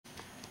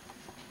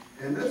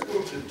And let's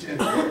go to the 10th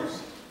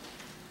verse.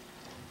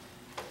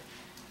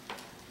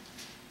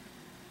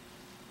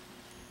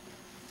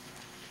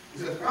 He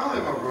says,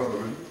 finally, my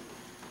brethren,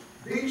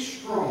 be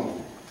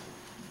strong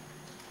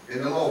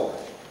in the Lord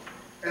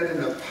and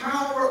in the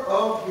power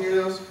of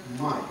his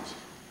might.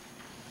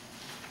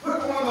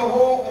 Put on the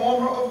whole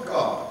armor of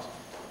God,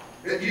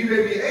 that you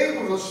may be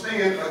able to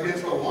stand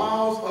against the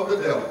wiles of the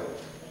devil.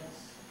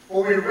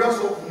 For we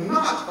wrestle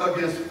not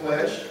against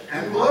flesh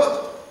and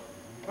blood,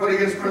 but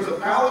against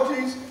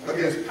principalities,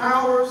 against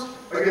powers,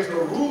 against the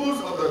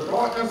rulers of the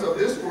darkness of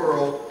this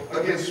world,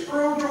 against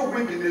spiritual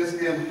wickedness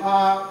in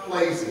high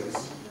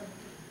places.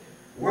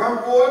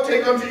 Wherefore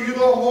take unto you the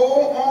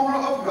whole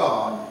armor of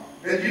God,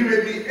 that you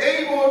may be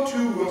able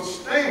to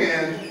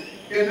withstand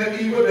in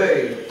the evil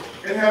day,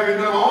 and having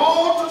done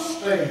all to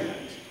stand.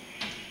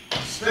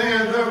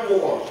 Stand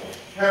therefore,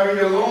 having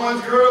your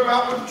loins girded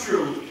about with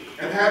truth,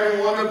 and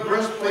having on the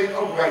breastplate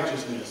of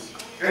righteousness,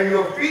 and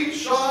your feet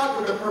shod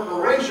with the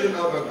preparation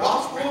of the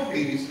gospel of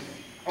peace.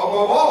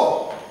 Above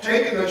all,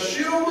 taking the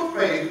shield of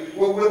faith,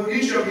 wherewith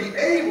ye shall be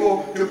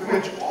able to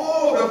quench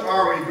all the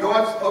fiery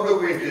darts of the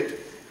wicked,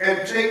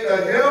 and take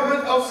the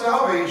helmet of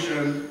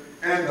salvation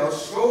and the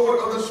sword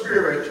of the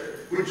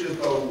Spirit, which is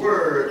the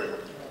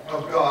word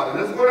of God.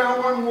 And let's go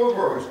down one more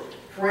verse.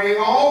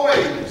 Praying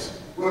always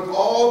with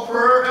all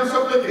prayer and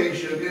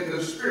supplication in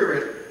the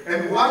Spirit,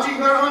 and watching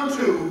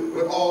thereunto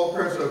with all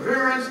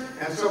perseverance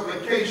and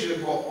supplication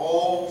for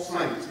all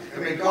saints.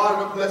 And may God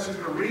have a blessing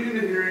for the reading,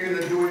 the hearing, and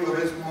the doing of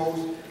his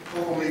most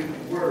holy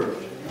word.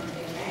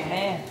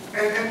 Amen.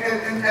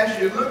 And as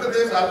you look at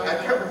this,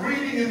 I kept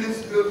reading in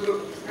this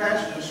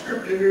passage of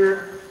scripture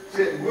here. It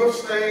said,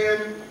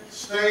 withstand,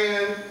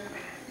 stand,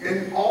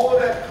 and all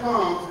of that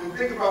comes, and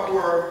think about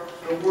where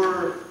the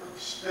word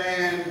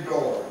stand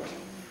guard.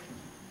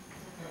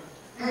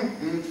 And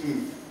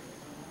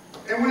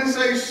when it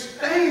says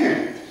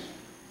stand,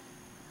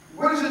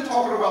 what is it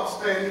talking about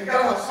standing? You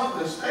gotta have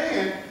something to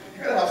stand,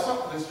 you gotta have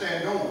something to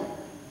stand on.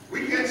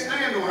 We can't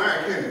stand on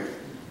air, can we?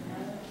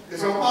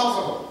 It's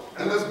impossible.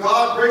 Unless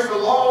God breaks the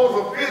laws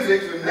of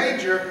physics and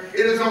nature,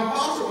 it is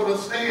impossible to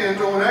stand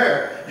on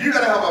air. You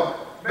gotta have a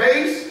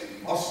base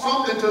or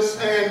something to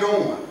stand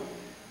on.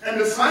 And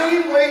the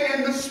same way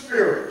in the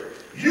spirit,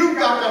 you've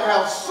got to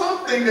have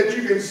something that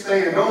you can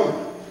stand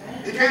on.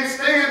 You can't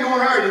stand on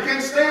earth. You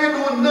can't stand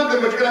on nothing,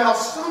 but you're going to have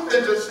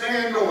something to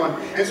stand on.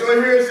 And so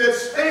here it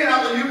says, stand.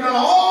 After you've done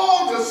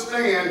all to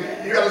stand,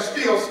 you got to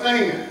still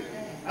stand.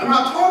 I'm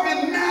not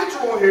talking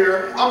natural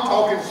here. I'm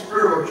talking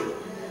spiritual.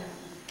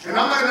 And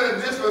I'm not going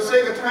to, just for the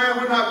sake of time,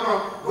 we're not going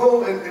to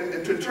go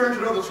and to turn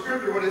to another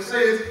scripture. When it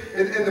says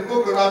in the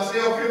book of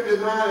Isaiah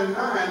 59 and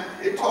 9,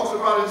 it talks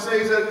about and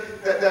says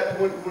that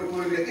when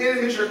the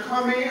enemy shall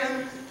come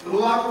in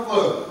like a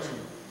flood,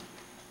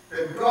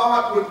 that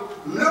God would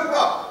lift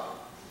up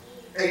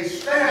a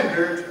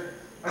standard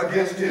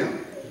against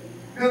him.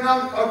 And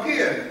now,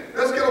 again,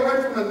 let's get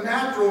away from the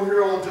natural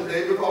here on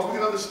today because we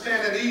can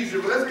understand it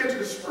easier. But let's get to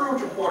the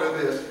spiritual part of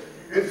this.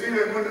 And see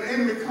that when the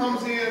enemy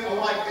comes in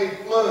like a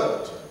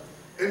flood,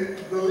 and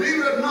believe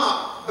it or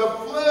not, the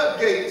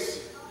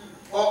floodgates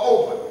are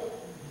open.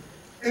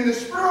 In the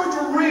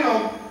spiritual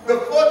realm, the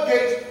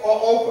floodgates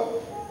are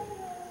open.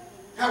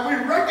 Have we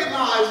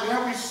recognized and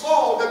have we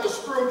saw that the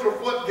spiritual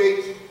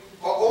floodgates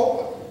are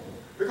open?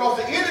 Because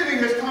the enemy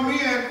has come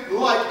in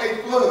like a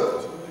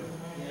flood.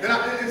 And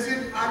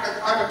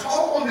I could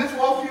talk on this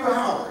for a few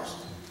hours,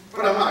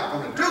 but I'm not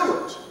going to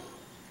do it.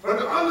 But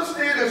to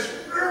understand that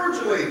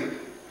spiritually,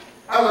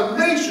 as a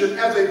nation,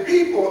 as a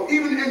people,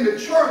 even in the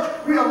church,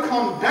 we have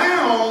come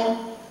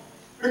down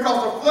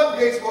because the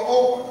floodgates were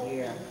open.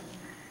 Yeah.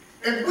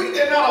 And we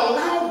did not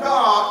allow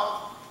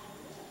God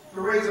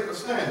to raise up a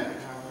standard.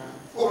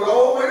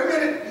 Oh, wait a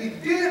minute, he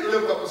did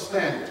lift up a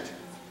standard.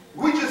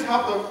 We just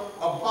have to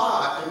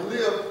abide and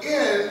live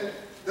in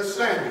the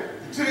standard.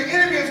 See, the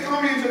enemy has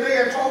come in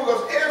today and told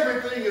us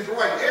everything is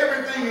right,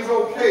 everything is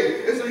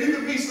okay. And so you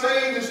can be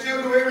saved and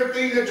still do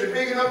everything that you're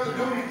big enough to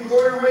do. You can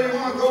go everywhere you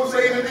want to go,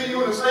 say anything you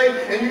want to say,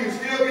 and you can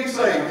still be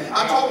saved.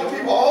 I talk to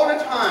people all the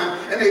time,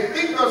 and they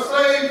think they're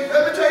saved.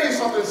 Let me tell you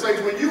something,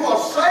 saints. When you are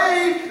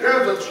saved,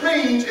 there's a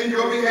change in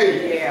your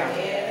behavior.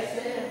 Yeah.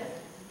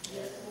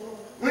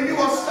 When you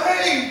are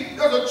saved,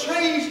 there's a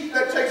change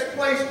that takes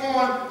place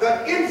on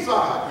the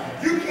inside.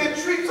 You can't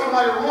treat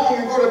somebody wrong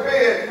and go to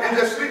bed and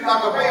just sleep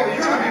like a baby.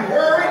 You're going to be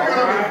worried, you're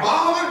going to be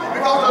bothered,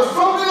 because there's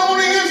something on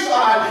the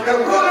inside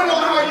that wouldn't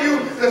allow you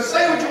to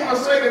say what you want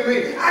to say to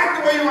me, act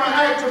the way you want to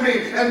act to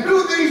me, and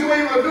do things the way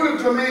you want to do it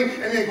to me,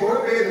 and then go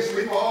to bed and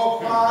sleep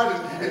all quiet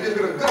and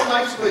just get a good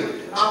night's sleep.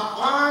 I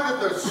find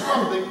that there's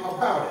something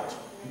about it.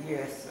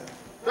 Yes, sir.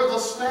 There's a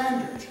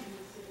standard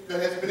that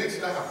has been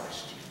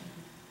established.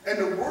 And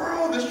the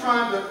world is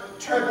trying to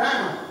tear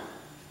down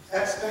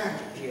that standard.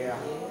 Yeah.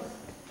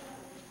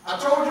 I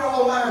told you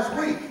all last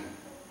week,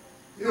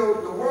 you know,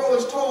 the world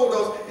has told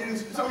us,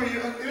 some of you,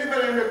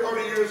 anybody in here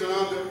 30 years and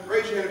under,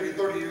 raise your hand if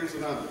you're 30 years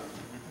and under.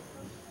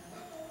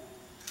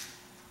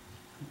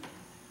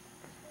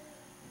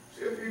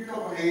 See a few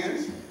couple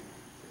hands.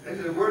 They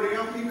said, where the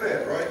young people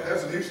at, right?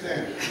 That's a new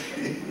standard.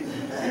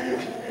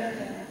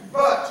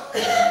 But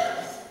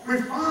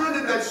we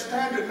find that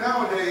standard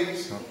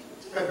nowadays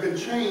has been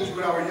changed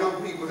with our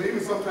young people, and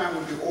even sometimes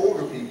with the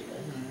older people.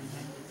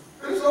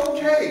 It's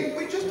okay.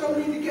 We just don't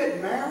need to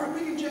get married.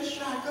 We can just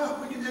shack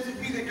up. We can just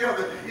be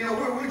together. You know,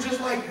 we're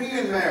just like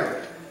being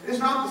married. It's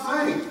not the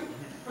same.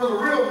 Because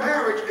a real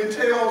marriage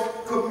entails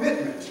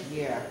commitment.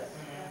 Yeah.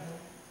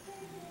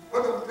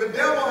 But the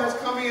devil has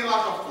come in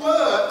like a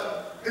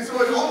flood, and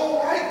so it's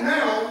all right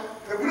now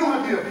that we don't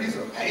have to need a piece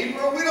of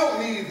paper. We don't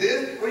need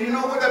this. Well, you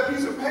know what? That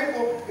piece of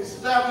paper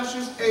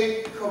establishes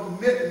a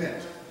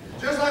commitment.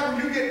 Just like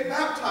when you get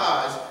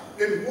baptized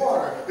in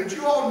water, that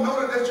you all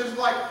know that that's just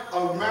like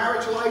a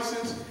marriage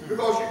license,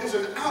 because it's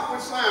an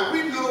outward sign.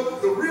 We know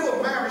the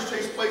real marriage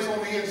takes place on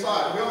the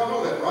inside. We all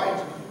know that,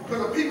 right?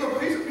 Because a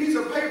piece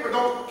of paper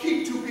don't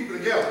keep two people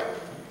together.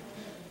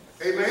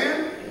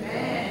 Amen?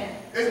 Amen.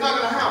 It's not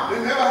going to happen.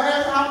 It never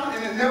has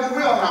happened, and it never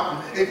will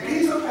happen. A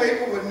piece of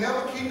paper would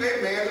never keep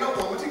a man and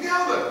a woman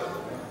together.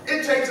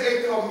 It takes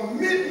a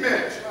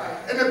commitment.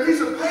 And the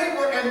piece of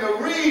paper and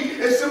the ring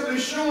is simply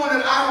showing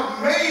that I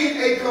have made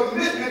a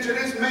commitment to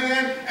this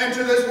man and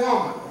to this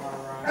woman.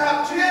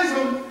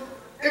 Baptism,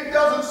 it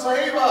doesn't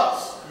save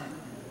us.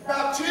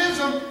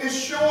 Baptism is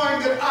showing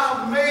that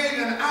I've made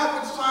an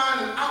outward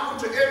sign and outward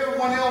to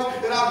everyone else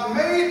that I've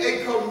made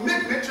a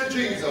commitment to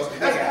Jesus.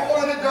 That's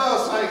all that it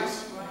does,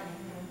 saints.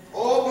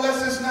 Oh,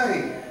 bless his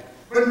name.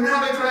 But now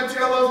they're trying to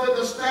tell us that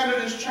the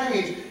standard has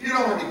changed. You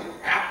don't have to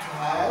get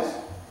baptized.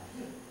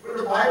 But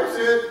the Bible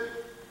said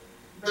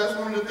that's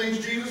one of the things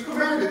Jesus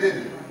commanded,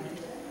 didn't it?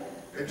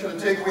 They're trying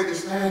to take away the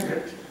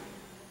standard.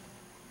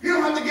 You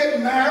don't have to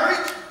get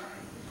married.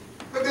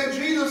 But then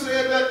Jesus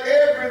said that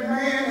every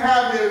man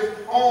have his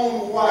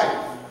own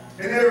wife,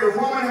 and every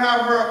woman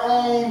have her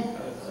own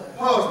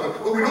husband.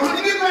 But we don't have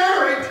to get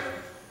married.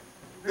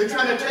 They're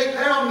trying to take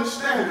down the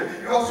standard.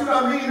 You all see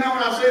what I mean now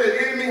when I say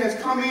the enemy has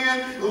come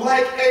in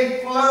like a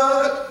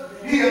flood?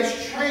 He has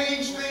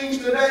changed things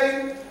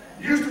today.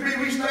 Used to be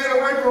we stayed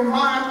away from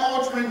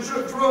mind-altering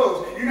drugs.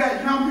 You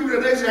got young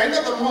people today say, ain't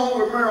nothing wrong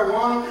with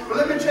marijuana. But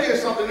let me tell you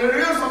something. There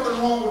is something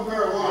wrong with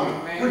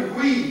marijuana, with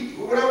weed,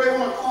 whatever they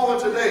want to call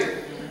it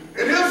today.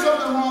 It is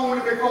something wrong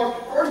with it because,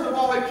 first of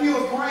all, it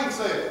kills brain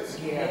cells.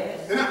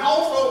 Yes. And it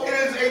also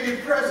is a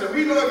depressant.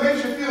 We know it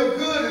makes you feel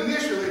good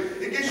initially.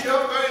 It gets you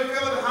up there and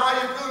feeling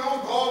high, you're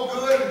feeling all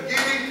good and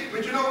giddy.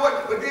 But you know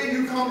what? But then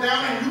you come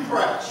down and you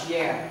crash.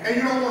 Yeah. And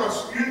you don't want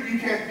to, you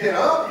can't get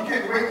up. You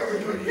can't wake up.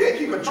 You can't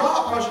keep a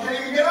job because you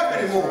can't even get up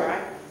anymore.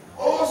 Right.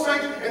 Oh,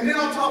 saints, and then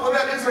on top of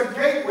that, it's a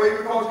gateway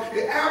because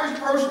the average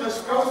person that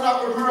starts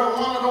out with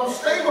marijuana don't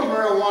stay with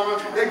marijuana.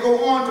 They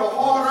go on to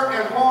harder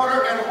and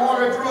harder and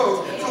harder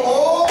drugs. So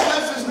all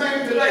bless his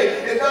name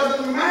today. It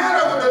doesn't matter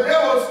what the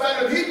devil's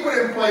standard he put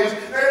in place.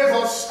 There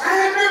is a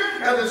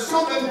standard and there's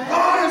something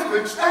God has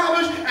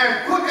established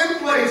and put in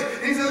place.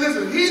 He said,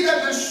 listen, he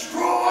that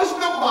destroys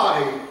the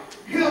body,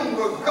 him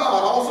will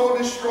God also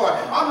destroy.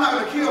 I'm not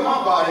going to kill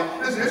my body.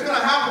 Listen, it's going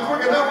to happen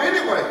quick enough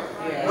anyway.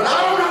 Yeah. But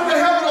I don't have to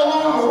have it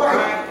along the way.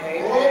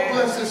 Right. Oh,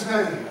 bless his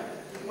name.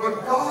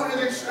 But God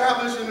has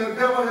established, and the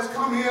devil has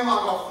come in like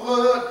a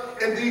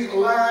flood in these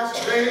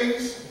last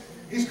days.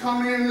 He's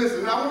come in.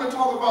 Listen, I want to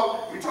talk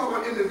about, we talk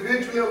about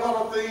individually a lot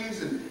of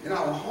things in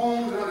our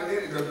homes.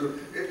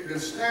 And the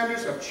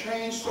standards have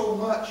changed so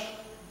much.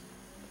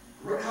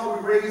 How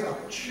we raise our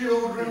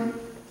children.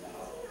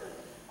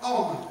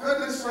 Oh my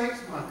goodness,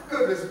 saints, my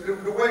goodness,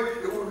 even the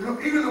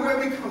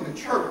way we come to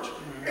church,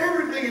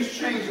 everything has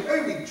changed. The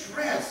way we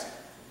dress,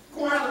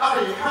 going out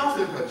of your house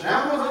in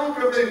pajamas, I don't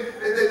care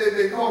if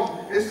they call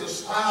them, it's the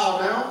style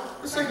now.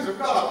 The saints of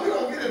God, we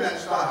don't get in that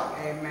style.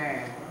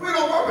 Amen. We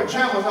don't wear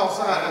pajamas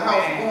outside the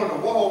house, going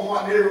to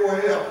Walmart and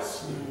everywhere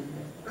else.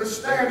 The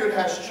standard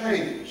has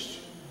changed.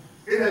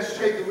 It has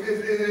changed.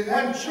 It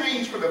hasn't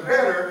changed for the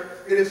better,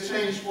 it has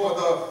changed for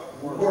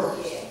the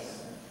worse.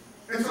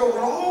 And so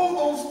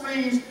all those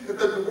things that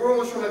the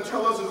world is trying to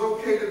tell us is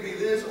okay to be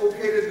this,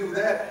 okay to do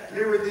that, and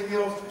everything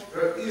else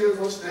is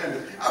a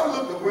standard. I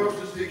looked at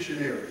Webster's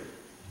dictionary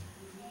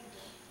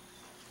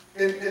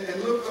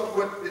and looked up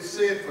what it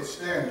said for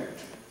standard.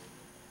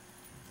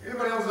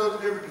 Anybody else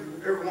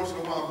every once in a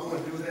while go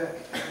and do that?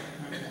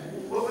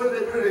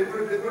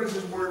 What does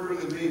this word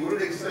really mean? What do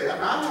they say?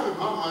 I know in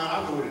my mind,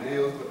 I know what it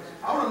is, but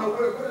I want to know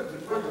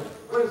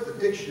what is the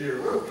dictionary?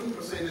 What do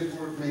people say this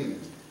word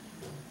means?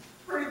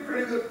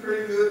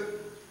 Pretty good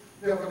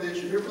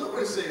definition here. Look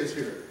what it says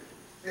here.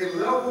 A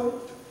level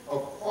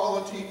of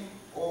quality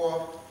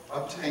or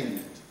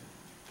attainment.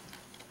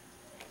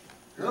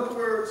 In other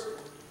words,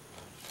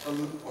 a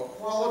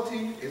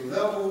quality, a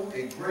level,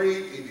 a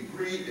grade, a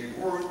degree, a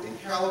worth,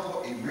 a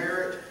caliber, a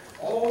merit,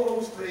 all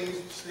those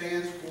things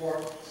stands for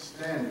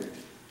standard.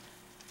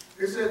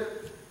 It said,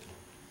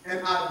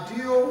 an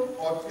ideal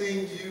or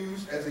thing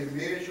used as a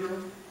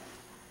measure,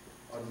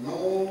 a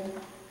norm,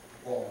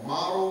 or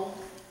model,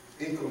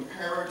 in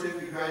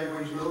comparative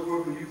evaluation. In other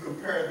words, when you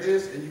compare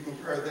this and you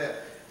compare that,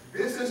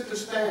 this is the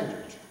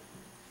standard.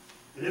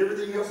 And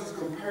everything else is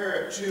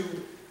compared to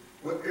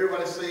what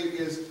everybody say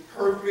is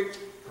perfect,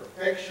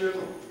 perfection,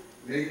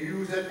 They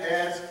use it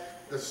as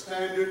the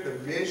standard,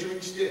 the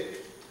measuring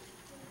stick.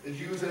 They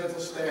use it as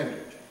a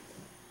standard.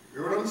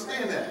 You would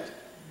understand that.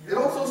 It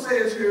also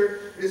says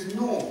here is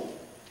normal,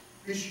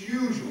 it's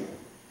usual,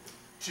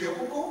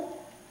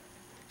 typical,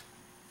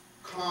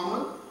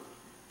 common,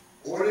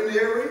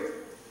 ordinary,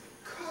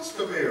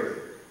 customary,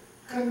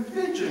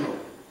 conventional,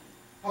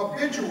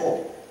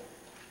 habitual,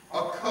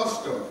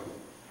 accustomed,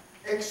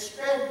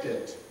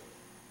 expected,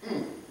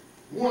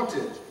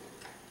 wanted,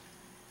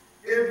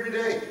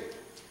 everyday,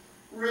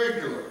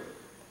 regular,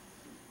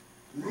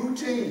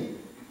 routine,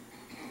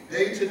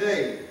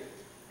 day-to-day,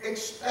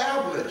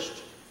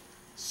 established,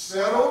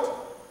 settled,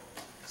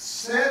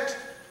 set,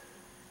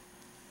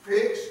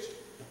 fixed,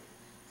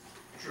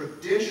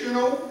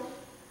 traditional,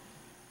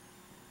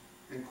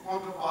 and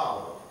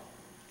quantifiable,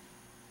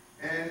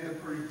 and the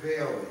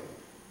prevailing.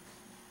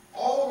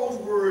 All those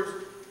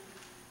words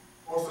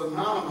are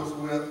synonymous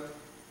with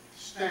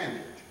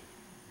standard.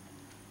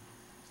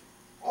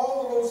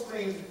 All of those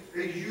things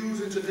they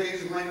use in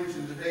today's language,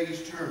 in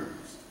today's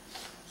terms.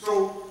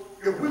 So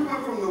if we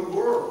went from the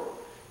world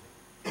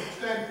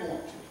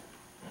standpoint,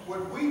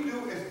 what we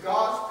do as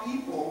God's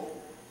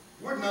people,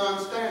 we're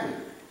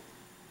non-standard.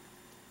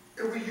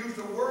 If we use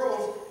the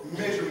world's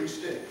measuring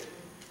stick,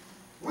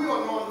 we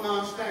are not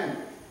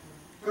non-standard.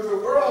 Because the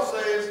world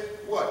says,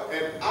 what?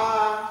 An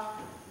eye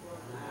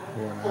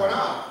for an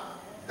eye.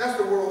 That's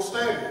the world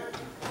standard.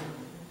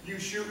 You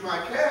shoot my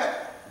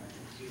cat,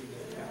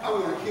 I'm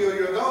going to kill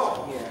your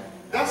dog.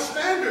 That's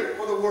standard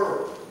for the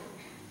world.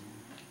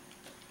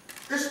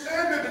 It's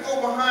standard to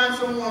go behind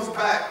someone's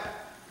back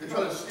and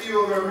try to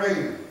steal their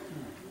man.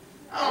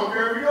 I don't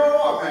care if you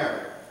all are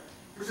married.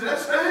 You see,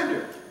 that's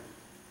standard.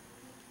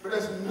 But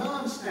that's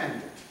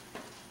non-standard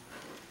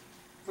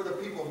for the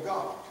people of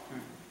God.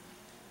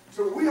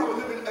 So we have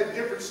a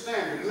different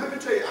standard. And let me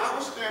tell you,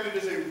 our standard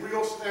is a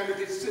real standard.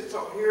 It sits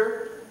up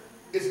here.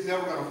 It's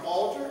never going to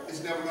falter.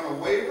 It's never going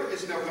to waver.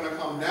 It's never going to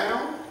come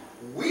down.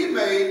 We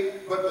may,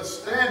 but the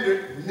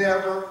standard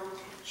never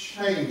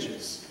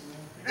changes.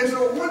 And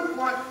so at one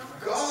point,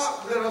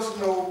 God let us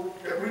know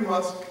that we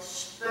must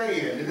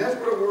stand. And that's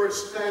where the word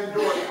standard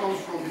comes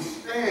from. To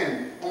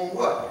stand on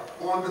what?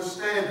 On the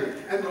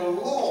standard. And the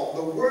law,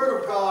 the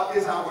word of God,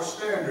 is our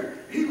standard.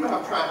 People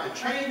have tried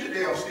to change it.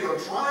 They are still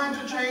trying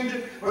to change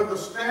it. But the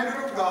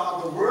standard of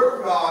God, the word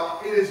of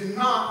God, it is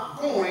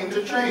not going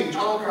to change.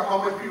 I don't care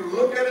how many people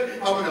look at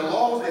it, how many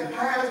laws they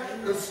pass.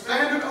 The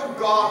standard of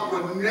God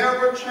will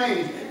never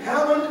change.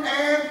 Heaven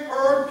and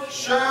earth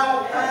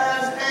shall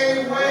pass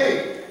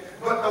away.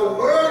 But the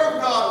word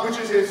of God, which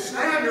is his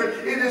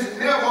standard, it is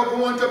never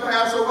going to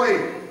pass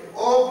away.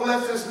 Oh,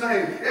 bless his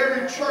name.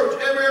 Every church,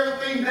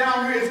 everything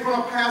down here is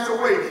going to pass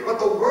away. But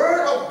the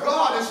word of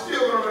God is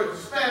still going to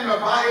stand there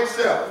by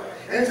itself.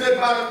 And it said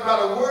by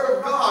the word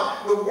of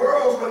God, the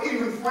worlds were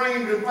even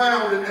framed and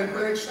founded and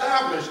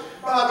established.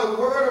 By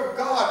the word of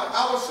God,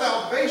 our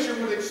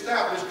salvation was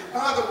established.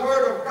 By the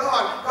word of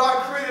God,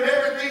 God created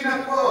everything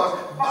that was.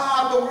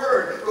 By the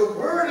word. The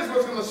word is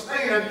what's going to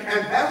stand,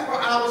 and that's where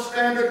our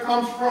standard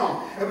comes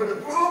from. But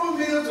the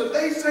problem is that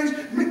they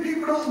say many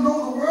people don't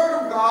know the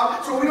word of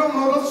God, so we don't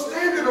know the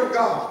standard of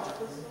God.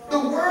 The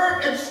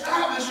word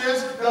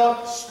establishes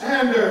the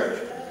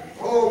standard.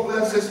 Oh,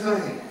 bless his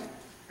name.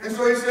 And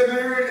so he said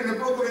there in the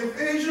book of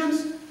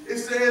Ephesians, it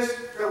says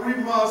that we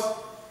must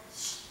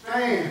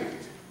stand.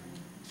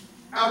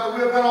 After we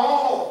have done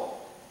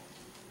all,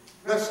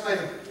 let's stand.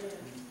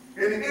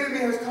 And the enemy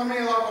has come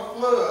in like a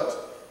flood.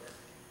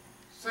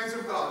 Saints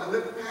of God, and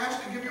let the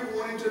pastor give you a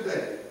warning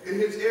today. It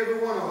hits every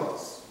one of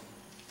us.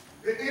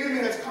 The enemy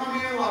has come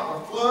in like a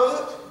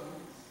flood.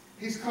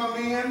 He's come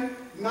in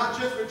not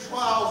just with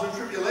trials and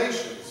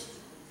tribulations,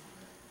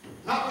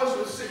 not just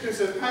with sickness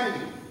and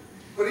pain,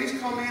 but he's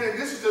come in, and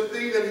this is the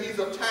thing that he's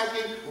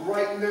attacking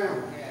right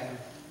now.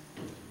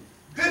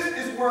 This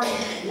is where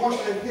he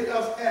wants to hit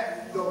us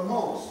at the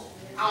most.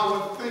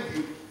 Our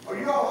thinking. Are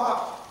you all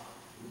hot?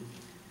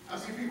 I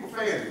see people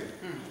fanning.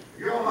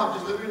 You're all hot.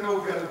 Just let me know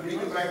if you got a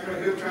beacon back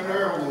there. He'll turn the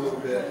air on a little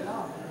bit.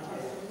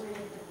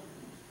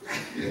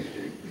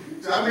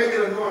 So I may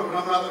get annoyed, but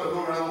I'm not that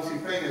annoyed. I don't see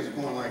fans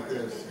going like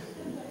this.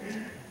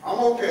 I'm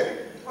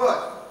okay.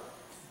 But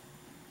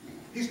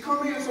he's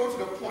coming in so to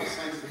the point,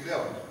 saints, the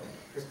devil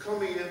is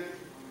coming in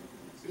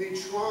and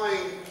he's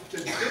trying to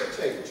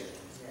dictate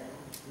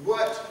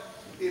what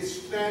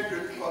is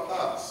standard for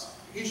us.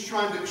 He's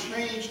trying to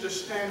change the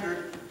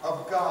standard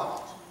of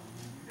God.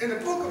 In the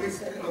book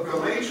of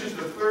Galatians,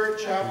 the 3rd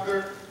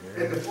chapter,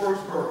 and the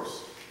 1st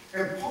verse.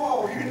 And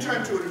Paul, you can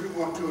turn to it if you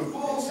want to. And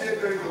Paul said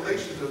there in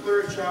Galatians, the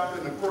 3rd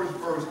chapter, and the 1st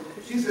verse,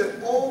 he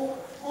said, "O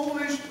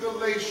foolish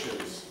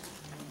Galatians,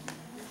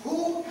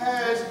 who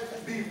has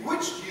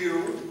bewitched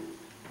you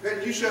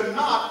that you shall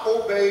not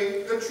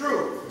obey the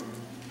truth?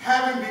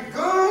 Having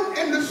begun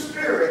in the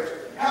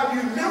Spirit, have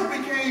you now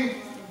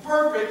became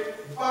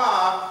perfect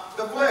by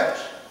the flesh?"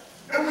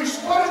 And we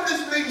started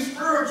this thing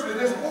spiritually,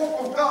 this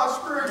walk of God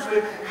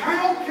spiritually.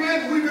 How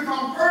can we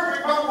become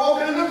perfect by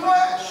walking in the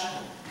flesh?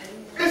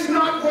 It's It's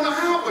not going to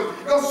happen.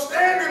 The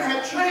standard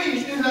had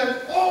changed. It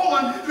had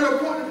fallen to the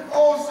point that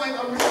all saying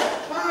a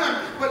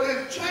time, but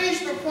it changed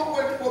to the point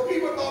where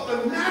people thought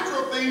the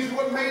natural things is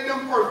what made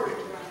them perfect.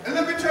 And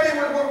let me tell you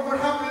what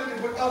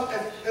happened with us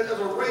as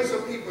a race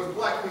of people, as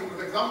black people,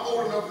 because I'm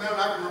old enough now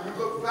and I can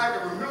look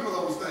back and remember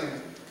those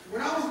things.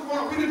 When I was growing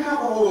up, we didn't have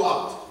a whole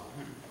lot.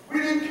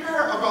 We didn't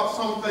care about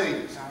some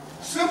things,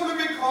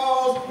 simply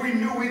because we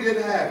knew we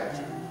didn't have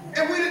it.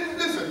 And we didn't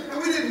listen,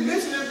 and we didn't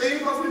miss anything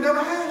because we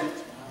never had it.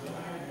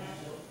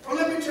 Well,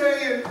 let me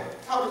tell you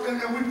how,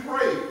 and we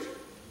prayed.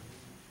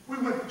 We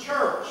went to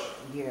church.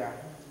 Yeah.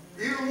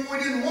 Even when we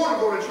didn't want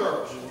to go to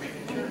church.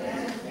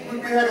 We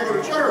had to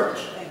go to church.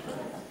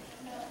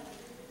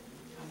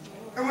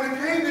 And when it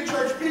came to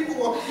church, people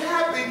were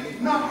happy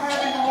not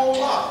having a whole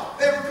lot.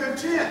 They were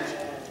content.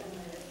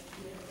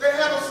 They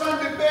had a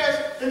Sunday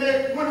best, and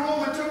they went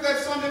home and took that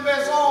Sunday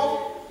best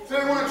off. So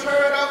they want to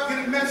tear it up, get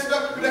it messed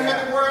up, but they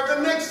had to wear it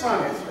the next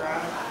Sunday.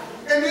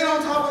 And then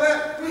on top of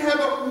that, we had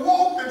to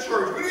walk to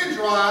church. We didn't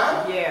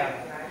drive. Yeah.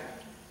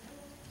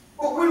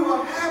 But we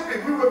were happy.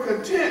 We were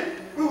content.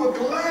 We were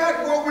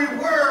glad where we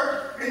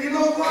were. And you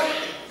know what?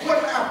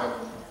 What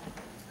happened?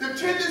 The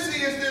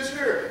tendency is this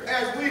here.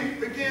 As we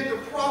begin to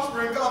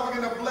prosper and God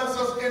began to bless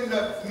us in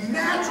the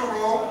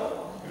natural,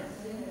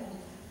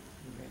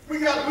 we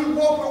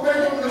walked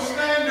away from the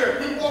standard.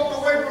 We walked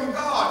away from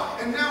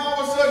God. And now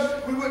all of a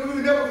sudden,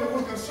 we never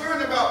were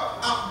concerned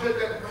about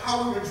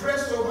how we were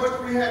dressed so much.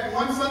 We had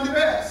one Sunday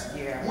best,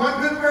 one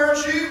good pair of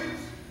shoes,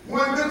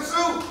 one good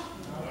suit.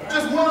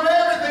 Just one of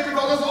everything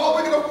because that's all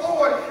we could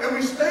afford. And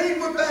we stayed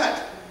with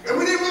that. And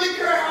we didn't really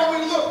care how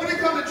we looked. We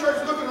didn't come to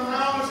church looking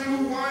around and see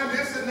who's wearing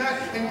this and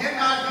that and getting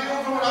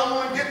ideas on what I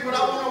want to get, what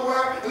I want to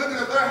wear, and looking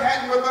at their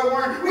hat and what they're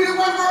wearing. We didn't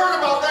want to worry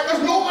about that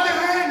because nobody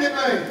had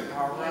anything.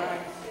 All right.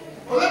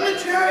 Well, let me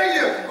tell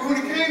you, when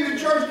they came to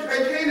church,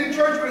 they came to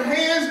church with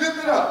hands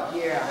lifted up.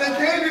 Yeah. They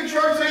came to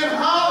church saying,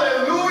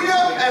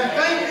 hallelujah, and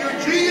thank you,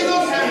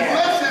 Jesus, and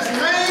bless his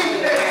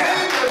name. They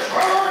came to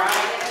church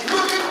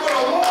looking for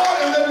the Lord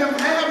and let him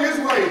have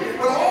his way.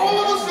 But all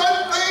of a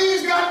sudden,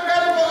 things got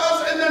better for us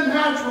in the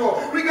natural.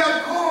 We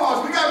got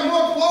cars, we got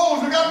more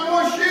clothes, we got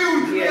more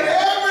shoes, we got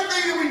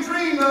everything that we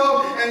dreamed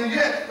of, and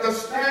yet the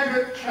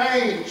standard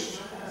changed.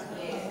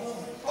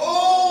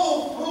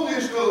 Oh,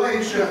 foolish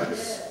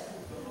Galatians.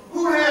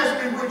 Who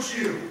has bewitched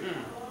you?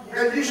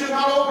 And you should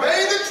not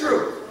obey the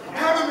truth,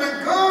 having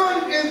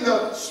begun in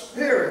the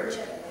spirit.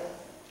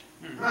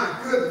 My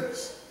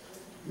goodness.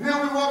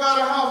 Now we walk out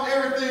of the house,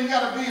 everything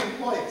got to be in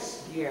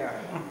place. Yeah.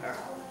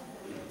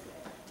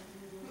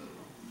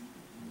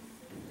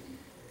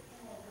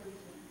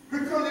 We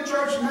come to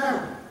church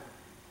now.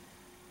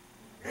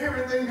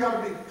 Everything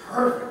got to be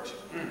perfect.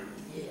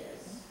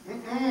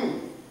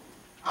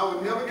 I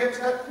would never get to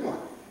that point.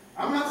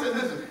 I'm not saying,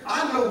 listen,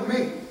 I know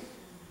me.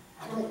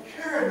 I don't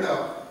care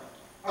enough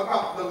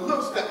about the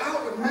looks, the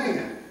outward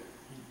man.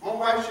 My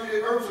wife, she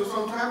did herbs for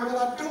some time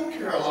because I don't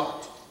care a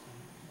lot.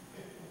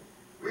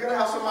 We got to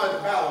have somebody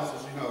that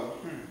balances, you know.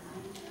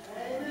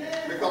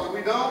 Because if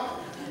we don't,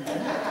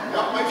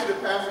 y'all might see the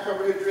pastor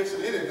come here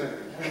dressing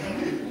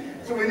anything.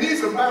 So we need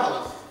some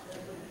balance.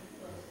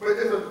 But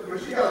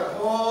she got a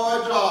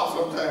hard job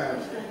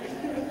sometimes.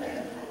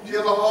 She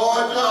has a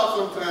hard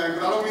job sometimes.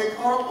 I don't get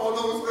caught up on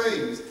those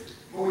things.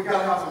 But we got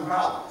to have some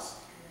balance.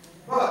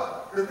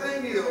 But the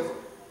thing is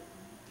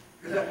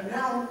that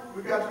now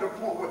we got to the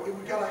point where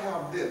we got to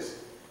have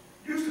this.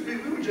 Used to be,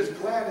 we were just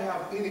glad to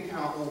have any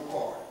kind of old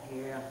car.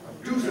 Yeah.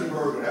 A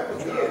Duesenberger, that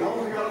was good. As long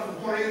as we got us from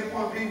point A to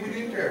point B, we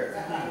didn't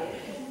care.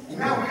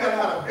 Now we got to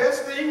have the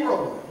best thing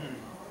rolling.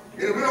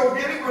 And if we don't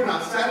get it, we're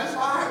not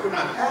satisfied, we're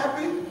not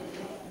happy.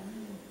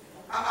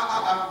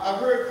 I've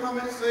heard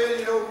comments saying,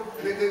 you know,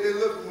 they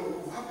look,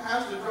 our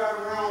pastor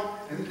driving around,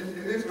 and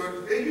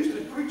they used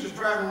to preachers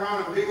driving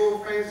around in big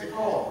old fancy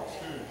cars.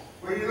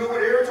 Well, you know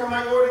what? Every time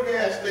I go to the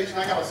gas station,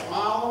 I got a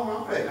smile on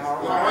my face.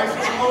 All right,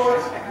 Lord?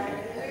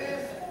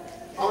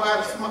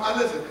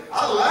 Listen,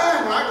 I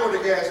laugh when I go to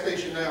the gas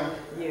station now.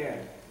 Yeah.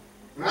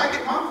 When I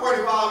get my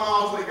 45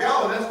 miles to the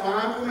gallon, that's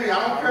fine for me.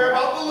 I don't care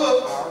about the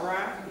looks. All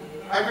right.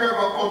 I care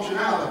about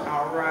functionality.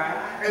 All right.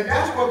 And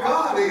that's what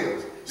God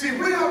is. See,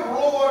 we have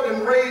lowered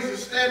and raised the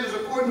standards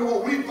according to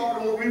what we thought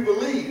and what we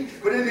believe.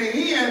 But in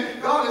the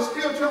end, God is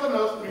still telling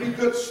us to be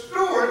good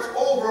stewards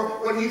over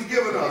what he's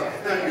given us.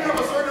 Now, if you have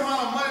a certain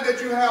amount of money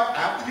that you have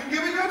after you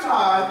give it your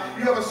tithe,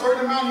 you have a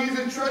certain amount he's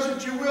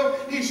entrusted you will,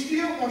 he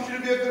still wants you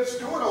to be a good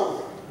steward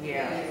over.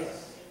 Yeah.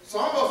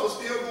 Some of us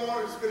are still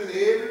going and spending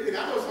every penny.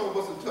 I know some of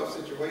us in tough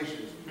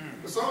situations.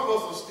 But some of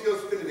us are still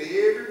spending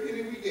every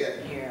penny we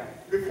get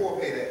before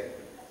payday.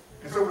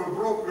 And so we're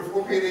broke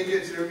before payday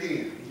gets here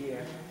again.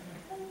 Yeah.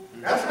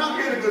 That's not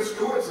being a good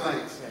steward,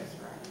 saints. That's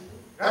right.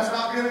 That's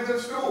not being a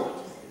good steward.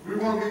 We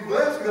want to be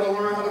blessed. We've got to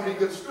learn how to be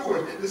good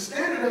stewards. The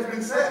standard has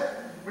been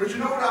set. But you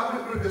know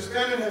what the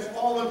standard has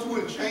fallen to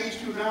and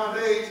changed to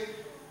nowadays?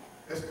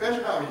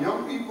 Especially our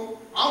young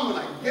people. I'm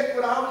going to get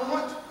what I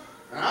want.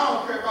 And I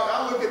don't care about it.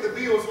 I look at the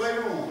bills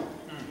later on.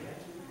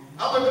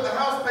 I look at the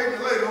house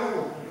payment later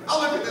on. I'll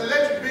look at the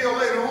electric bill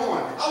later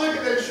on. I'll look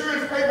at the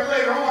insurance payment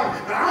later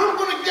on. But I'm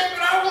going to get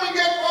what I want to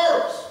get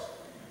first.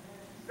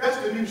 That's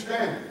the new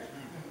standard.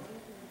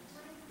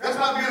 That's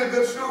not being a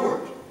good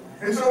steward.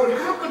 And so what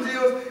happens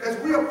is,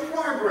 as we have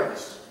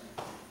progressed,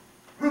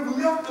 we've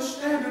left the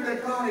standard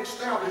that God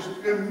established,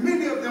 and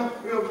many of them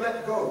we have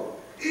let go.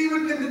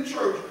 Even in the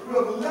church, we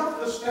have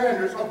left the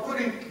standards of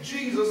putting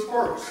Jesus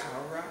first.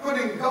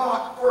 Putting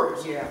God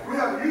first. Yeah.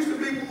 We used to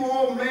be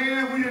more,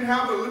 man, we didn't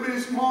have the little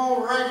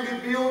small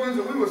raggedy buildings,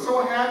 and we were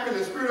so happy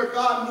the Spirit of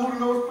God moved in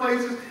those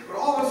places. But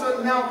all of a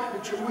sudden now,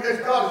 as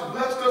God has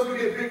blessed us, we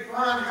get big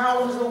fine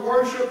houses of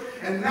worship,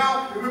 and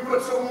now we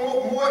put so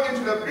more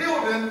into the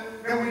building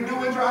than we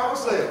do into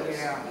ourselves.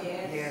 Yeah.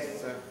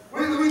 Yes, sir.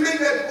 We think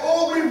that,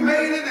 oh, we've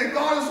made it, and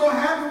God is so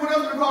happy with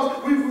us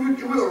because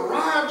we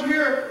arrived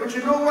here, but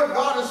you know what?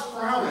 God is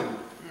frowning.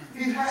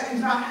 He's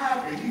not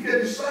happy. He's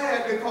getting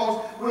sad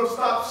because we'll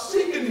stop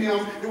seeking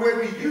Him the way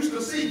we used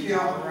to seek Him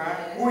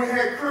when we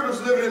had critters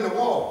living in the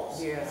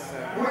walls. Yes,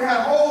 sir. When we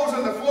had holes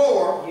in the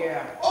floor.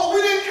 Yeah. Oh,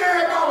 we didn't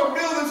care about a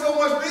building so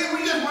much then.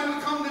 We just wanted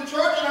to come to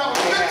church and have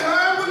a good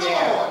time with the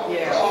Lord.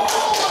 Yeah. Oh,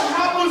 what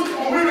happens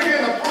when we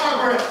begin to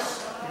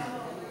progress?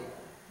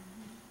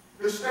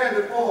 The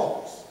standard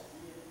falls.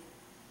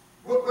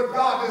 What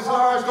God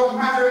desires don't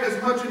matter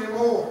as much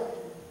anymore.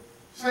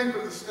 Same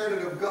with the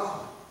standard of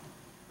God.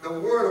 The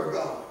Word of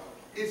God,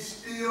 it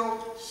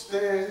still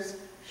stands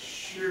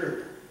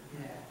sure.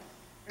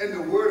 Yeah. And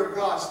the Word of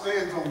God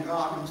stands on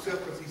God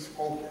Himself because He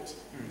spoke it.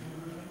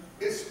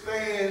 It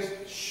stands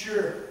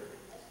sure.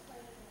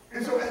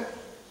 And so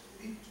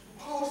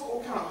Paul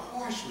spoke kind of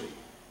harshly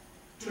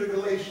to the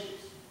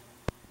Galatians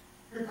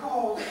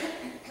because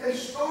they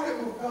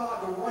started with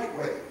God the right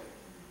way.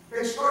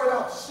 They started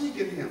out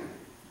seeking Him.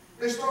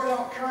 They started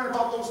out caring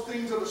about those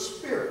things of the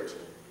Spirit.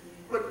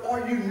 But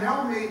are you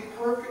now made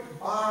perfect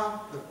by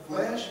the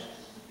flesh?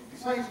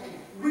 Saints,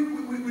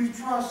 we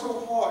try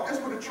so hard. That's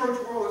where the church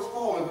world has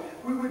fallen.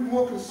 We're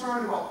more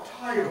concerned about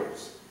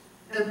titles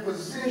and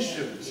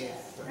positions,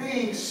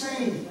 being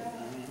seen.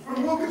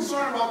 We're more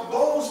concerned about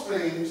those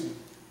things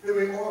than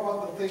we are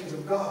about the things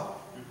of God.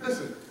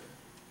 Listen,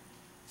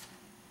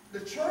 the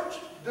church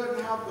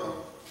doesn't have to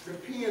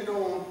depend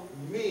on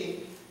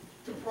me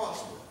to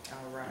prosper.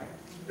 All right.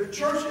 The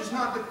church is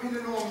not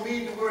dependent on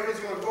me to where it's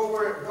going to go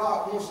where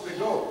God wants to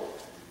go.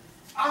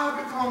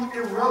 I become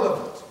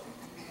irrelevant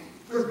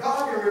because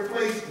God can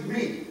replace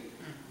me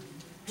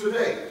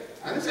today.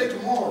 I didn't say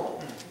tomorrow.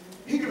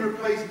 He can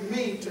replace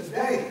me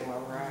today.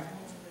 All right.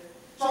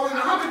 So when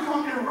I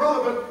become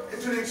irrelevant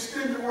to the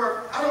extent to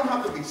where I don't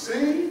have to be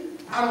seen,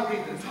 I don't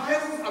need the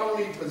titles, I don't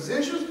need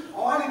positions.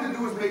 All I need to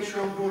do is make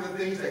sure I'm doing the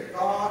things that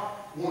God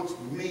wants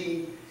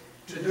me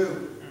to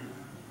do.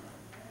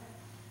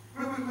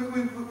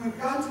 We've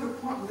gotten to the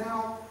point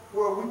now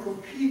where we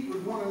compete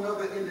with one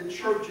another in the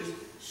churches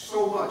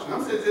so much. And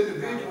I'm saying as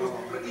individuals,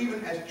 but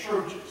even as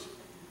churches.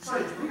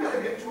 Saints, we got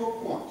to get to a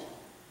point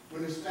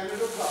when the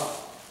standard of God,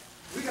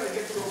 we got to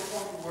get to a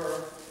point where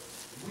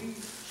we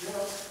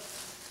just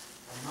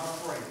are not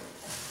afraid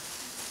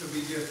to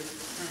be different.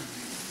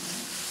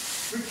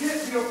 We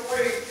can't be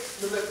afraid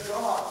to let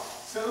God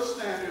set a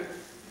standard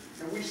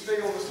and we stay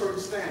on a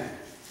certain standard.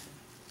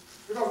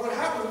 Because what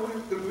happens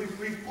when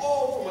we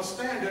fall from a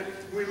standard,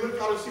 we look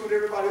out and see what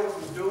everybody else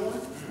is doing,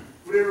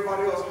 what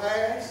everybody else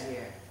has. Yeah.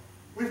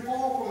 We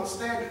fall from a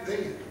standard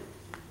then.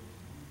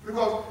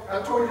 Because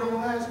I told you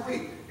last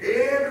week,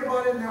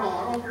 everybody now,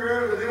 I don't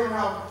care if they don't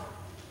have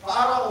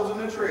 $5 in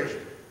their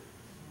treasury.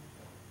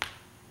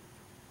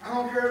 I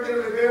don't care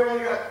if they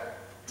only got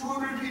 2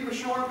 or 3 people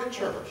showing up at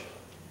church.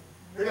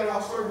 They got to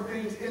have certain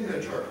things in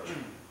their church.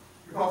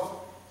 Because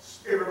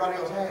everybody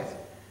else has it.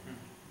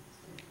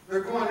 They're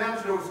going down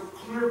to those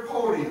clear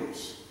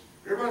podiums.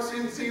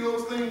 Everybody see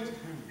those things?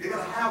 They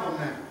got to have them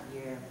now.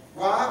 Yeah.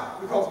 Why?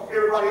 Because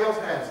everybody else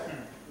has it.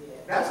 Yeah.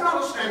 That's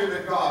not a standard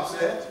that God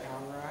set.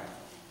 All right.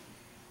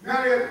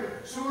 Now,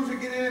 as soon as you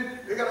get in,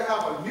 they got to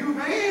have a new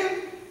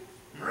van,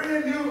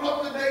 brand new,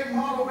 up-to-date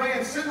model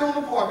van sitting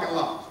on the parking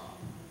lot.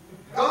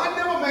 God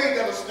never made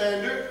that a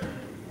standard.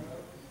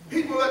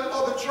 People at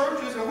other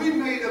churches, and we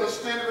made that a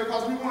standard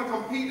because we want to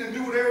compete and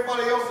do what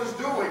everybody else is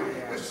doing.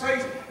 Yeah. Which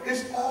says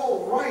it's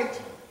all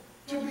right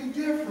to be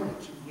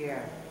different.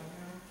 Yeah.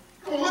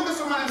 Come on, look at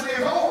somebody and say,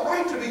 it's all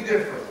right to be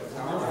different.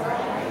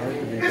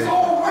 It's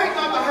all right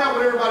not to have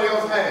what everybody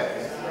else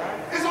has.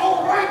 It's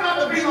all right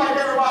not to be like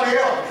everybody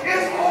else.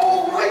 It's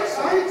all right,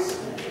 saints.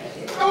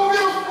 Don't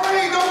get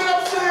afraid. Don't get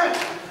upset.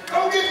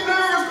 Don't get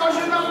nervous because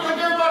you're not like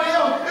everybody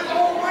else. It's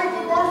all right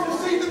for Mercy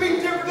Seat to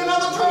be different than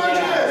other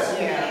churches.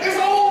 Yeah. It's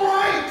all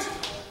right.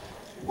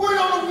 We're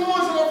not the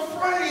ones that are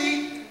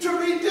afraid to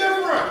be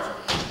different.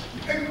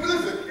 And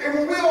listen, and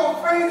when we are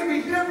afraid to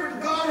be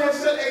different, God has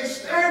set a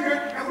standard,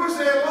 and we're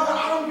saying, Lord,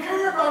 I don't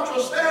care about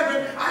your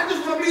standard. I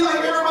just want to be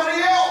like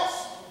everybody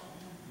else.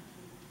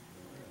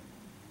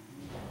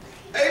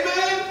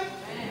 Amen?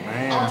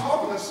 Amen. I'm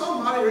talking to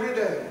somebody here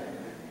today.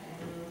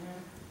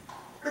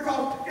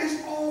 Because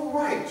it's all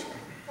right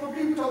for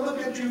people to look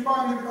at you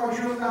finally because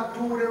you're not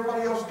doing what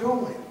everybody else is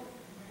doing.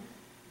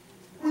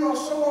 We are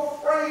so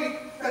afraid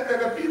that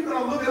the people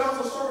are going to look at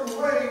us a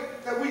certain way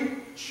that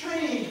we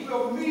change. We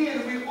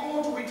amend, we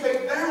alter, we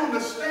take down the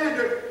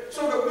standard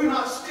so that we're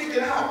not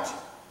sticking out,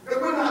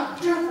 that we're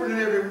not different than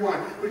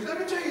everyone. But let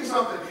me tell you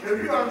something. If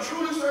you're going to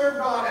truly serve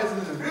God as an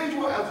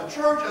individual, as a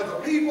church, as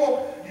a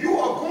people, you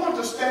are going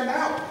to stand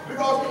out.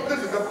 Because,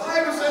 listen, the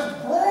Bible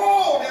says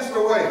broad is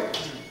the way.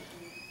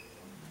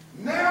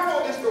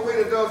 Narrow is the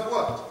way that does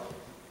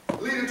what?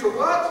 Leading to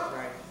what?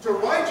 Right. To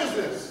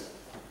righteousness.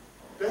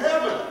 To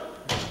heaven.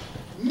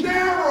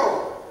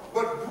 Narrow,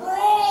 but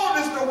broad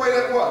is the way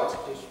that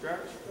what?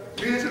 Destruction.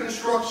 Leading to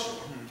destruction.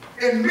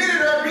 And many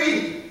there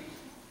be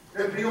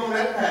that be on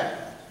that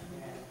path.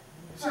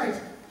 Saints,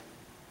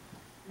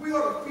 we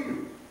are the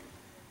few.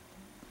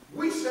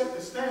 We set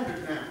the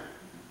standard now.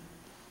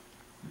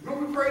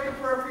 Remember we prayed the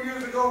prayer a few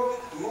years ago?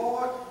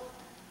 Lord,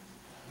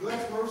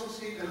 bless Mercy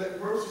Seat and let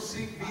Mercy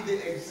Seat be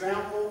the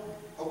example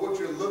of what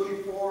you're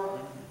looking for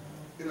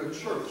in a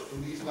church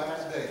in these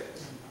last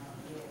days.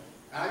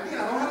 And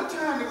again, I don't have the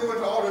time to go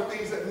into all the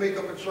things that make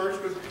up a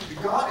church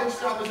because God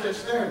established that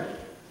standard.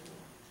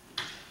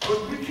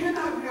 But we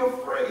cannot be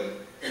afraid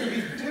to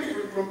be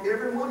different from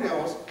everyone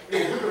else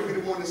if we're going to be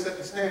the one to set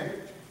the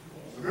standard.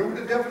 Remember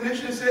the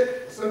definition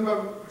said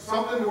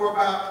something more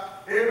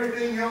about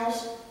everything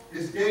else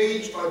is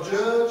gauged or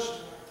judged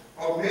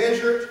or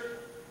measured.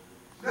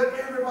 Let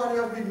everybody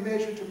else be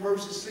measured to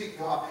Mercy Seat,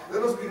 God.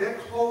 Let us be that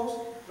close.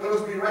 Let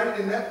us be right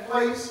in that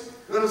place.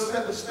 Let us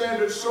set the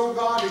standard so,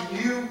 God,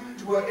 in you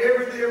to where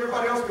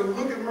everybody else can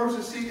look at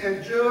Mercy Seat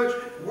and judge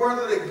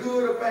whether they're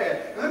good or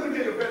bad. And let me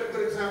give you a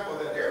good example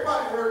of that.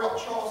 Everybody heard about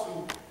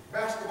Charleston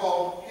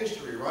basketball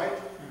history, right?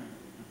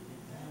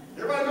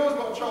 Everybody knows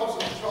about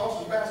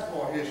Charleston's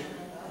basketball history.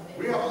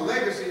 We have a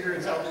legacy here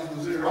in Southeast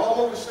Missouri,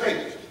 all over the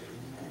state.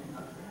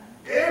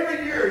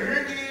 Every year,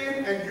 you're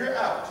in and you're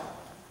out.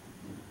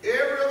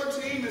 Every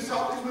other team in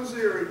Southeast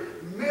Missouri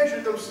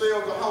measured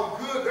themselves on how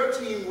good their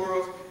team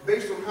was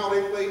based on how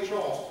they played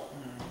Charleston.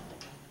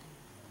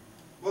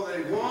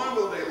 Whether they won,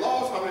 whether they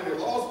lost, how many they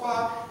lost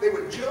by, they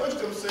would judge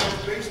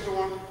themselves based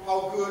on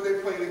how good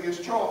they played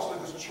against Charleston,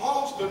 because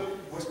Charleston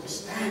was the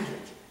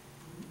standard.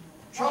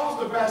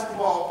 Charleston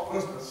basketball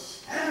was the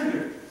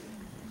standard.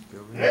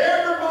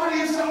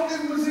 Everybody in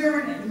Southeast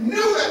Missouri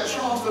knew that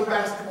Charleston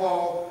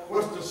basketball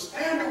was the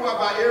standard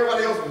whereby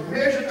everybody else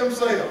measured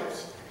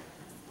themselves.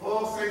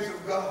 Oh, saints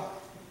of God,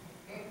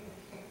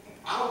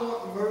 I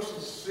want Mercy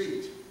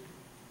Seat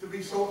to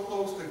be so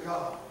close to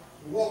God,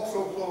 walk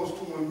so close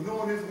to Him,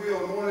 knowing His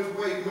will, knowing His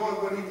way, knowing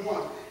what He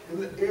wants,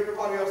 and that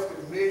everybody else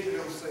can measure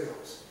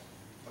themselves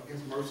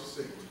against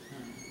Mercy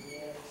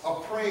Seat. A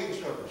praying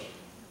church,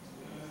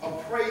 a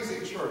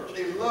praising church,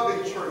 a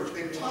loving church,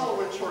 a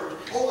tolerant church,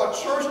 or a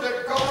church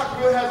that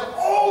God really has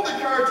all the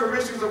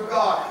characteristics of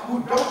God,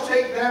 who don't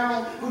take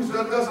down, who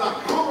does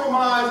not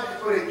compromise,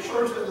 but a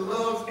church that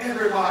loves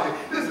everybody.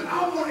 Listen,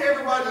 I want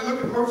everybody to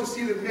look at Mercy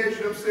Seat and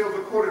measure themselves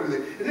accordingly.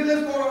 And then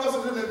let's go to us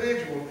as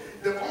individuals.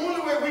 The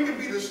only way we can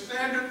be the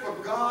standard for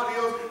God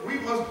is we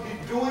must be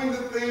doing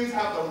the things,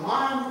 have the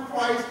mind of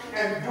Christ,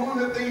 and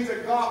doing the things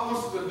that God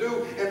wants us to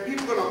do, and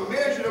people are going to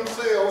measure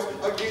themselves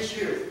against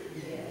you.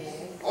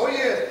 Oh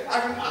yes,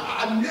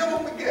 I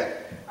never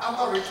forget.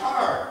 I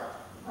retired.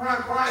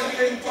 Brian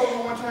Hayden told me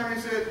one time, he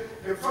said,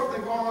 if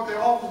something going on at the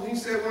office, and he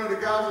said, one of the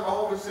guys in the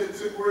office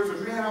said words,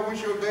 and man, I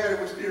wish your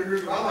daddy was still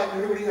here, but I'd like to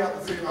hear what he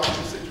has to say about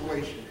this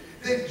situation.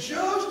 They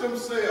judge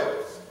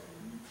themselves.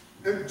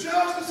 They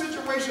judge the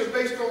situation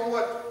based on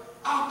what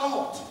I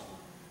thought.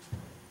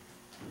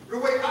 The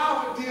way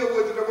I would deal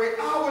with it, the way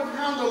I would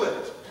handle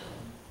it.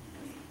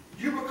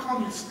 You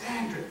become the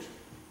standard.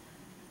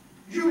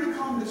 You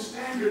become the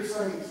standard,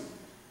 saints.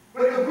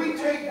 But if we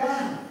take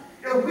down,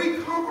 if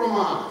we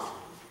compromise,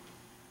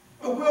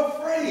 but we're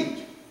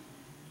afraid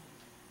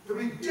to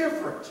be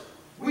different,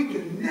 we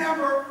can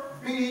never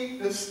be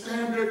the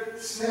standard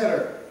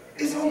setter.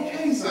 It's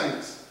okay,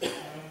 saints.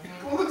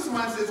 Come on, look at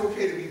somebody and say it's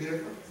okay to be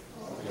different.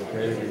 It's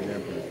okay to be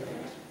different.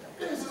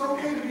 Yes, it's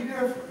okay to be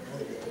different.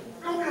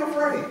 Don't be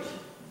afraid.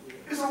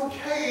 It's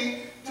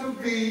okay to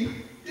be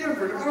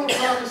different. If I don't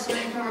drive the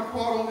same kind of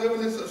car, I don't live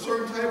in a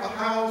certain type of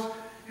house,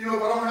 you know,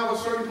 if I don't have a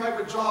certain type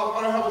of job, if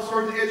I don't have a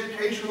certain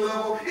education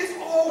level, it's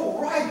all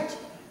right.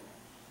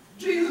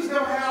 Jesus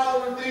never had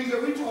all the things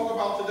that we talk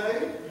about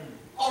today.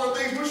 All the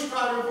things we're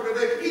striving for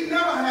today. He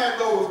never had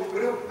those.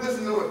 But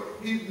listen to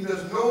it.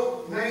 There's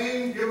no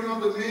name given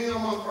unto men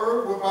on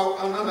earth without,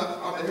 on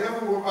the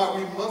heaven without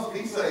we must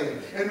be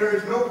saved. And there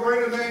is no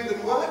greater name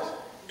than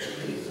what?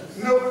 Jesus.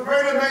 No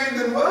greater name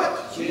than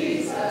what?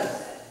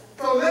 Jesus.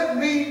 So let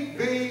me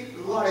be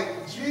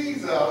like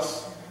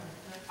Jesus.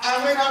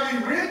 I may not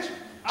be rich.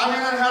 I may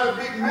not have a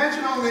big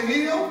mansion on the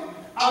hill.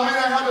 I may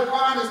not have the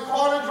finest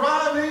car to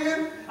drive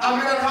in. I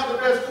may not have the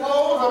best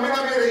clothes. I may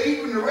not be able to eat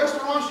in the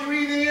restaurants you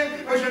eat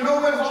in. But you know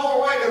what's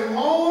all right? As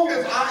long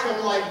as I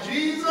am like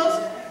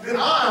Jesus, then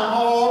I am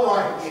all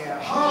right. Yeah.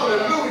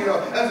 Hallelujah.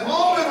 As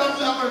long as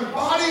I'm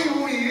embodying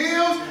who He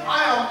is,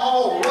 I am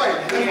all right.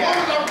 As long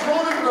as I'm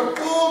growing into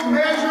the full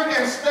measure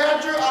and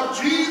stature of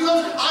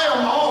Jesus, I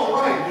am all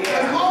right.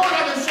 As long as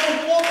I can show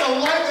forth the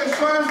light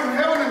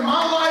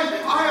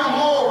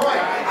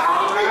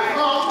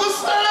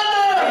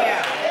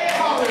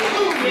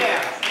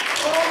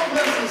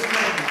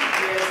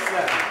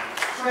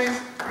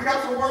Saints, we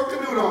got some work to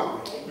do,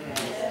 don't we?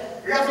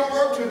 We got some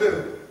work to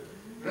do.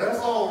 That's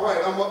all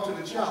right. I'm up to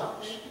the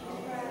challenge.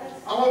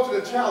 I'm up to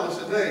the challenge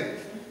today.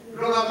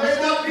 Because I may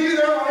not be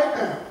there right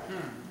now.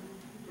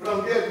 But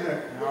I'm getting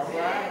there.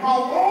 My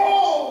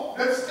wall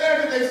that's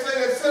standing, they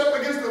say, that's set up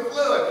against the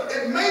flood.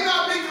 It may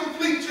not be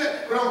complete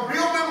yet, but I'm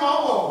building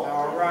my wall.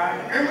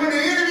 And when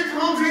the enemy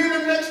comes in the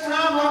next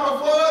time like a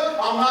flood,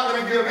 I'm not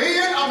going to give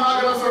in. I'm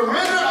not going to surrender.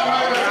 I'm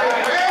not going to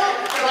take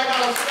down. But I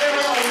got to stand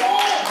on a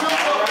wall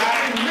just up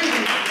between me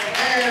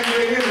and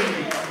the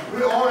enemy.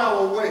 We're on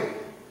our way.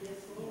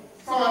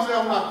 Somebody say,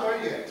 I'm not there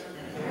yet.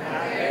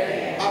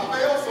 I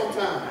fail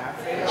sometimes.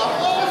 I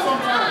fall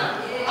sometimes.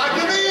 I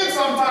give in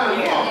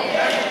sometimes.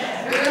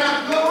 And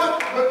I'm good,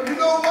 but you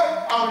know what?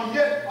 I'm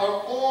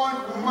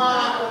on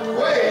my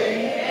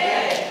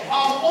way.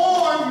 I'm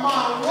on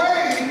my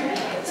way.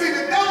 See,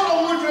 the devil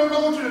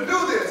don't want you to do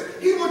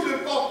this. He wants you to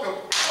fall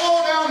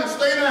down and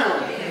stay down.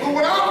 But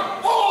when I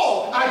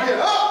fall, I get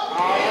up.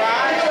 All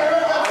right. You ever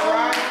heard that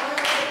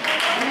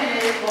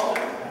song?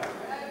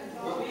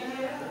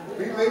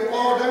 We may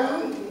fall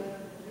down,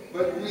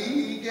 but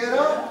we get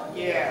up.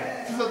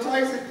 Yeah. Sister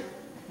Tyson,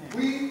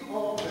 we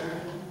fall down.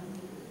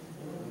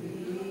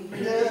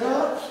 Get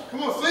up.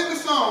 Come on, sing the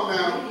song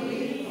now.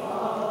 We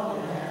fall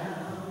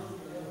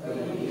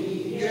down.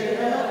 We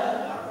get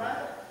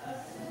up.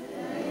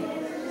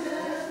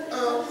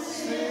 A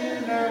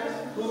sinner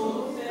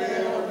who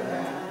fell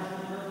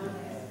down.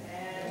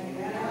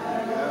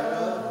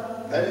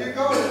 There you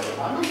go. I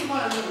knew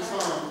somebody knew the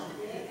song.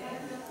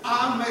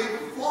 I may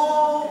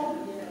fall.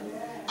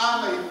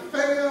 I may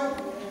fail.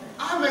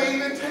 I may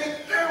even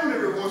take down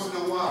every once in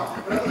a while.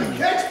 But I'm going to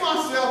catch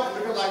myself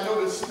because I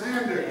know the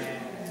standard.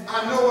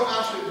 I know what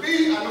I should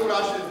be, I know what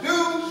I should do,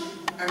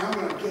 and I'm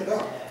going to get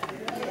up.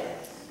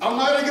 I'm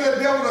not going to get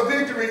a devil a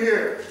victory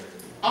here.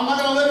 I'm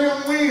not going to let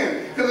him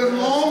win. Because as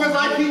long as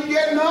I keep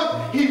getting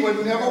up, he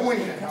would never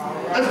win.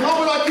 As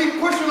long as I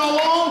keep pushing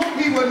along,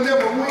 he would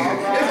never win.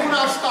 It's when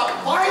I stop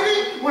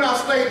fighting, when I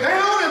stay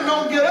down and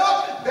don't get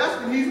up, that's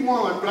when he's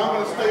won. But I'm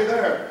going to stay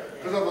there.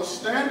 Because of a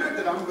standard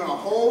that I'm going to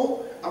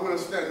hold, I'm going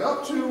to stand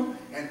up to,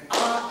 and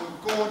I am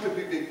going to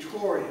be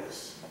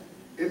victorious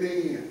in the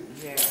end.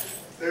 Yeah.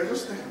 There's a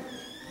standard.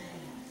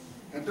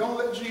 And don't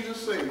let Jesus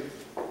say,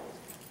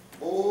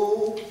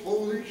 oh,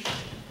 foolish.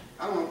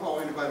 I don't want to call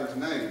anybody's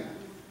name.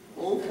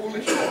 Oh,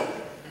 foolish.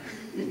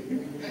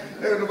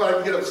 Everybody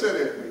can get upset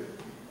at me.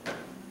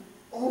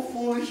 Oh,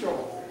 foolish.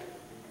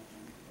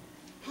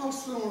 How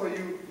soon are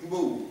you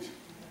moved?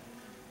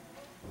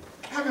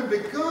 Having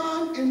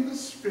begun in the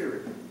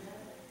spirit.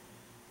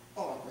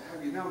 Oh,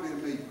 have you now been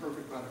made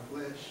perfect by the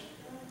flesh?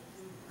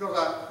 Because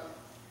I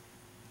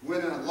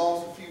went and I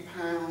lost a few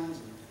pounds.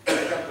 I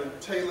got the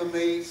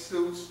tailor-made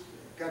suits,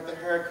 got the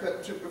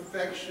haircut to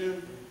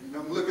perfection, and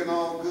I'm looking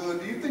all good.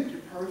 Do you think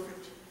you're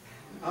perfect?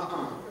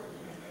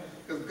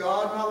 Because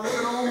God's not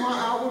looking on my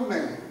outward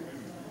man.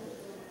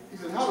 He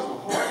said, how does my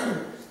heart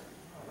work?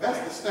 That's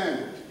the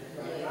standard.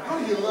 How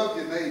do you love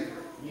your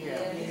neighbor?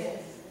 Yeah.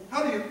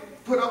 How do you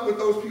put up with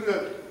those people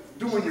that are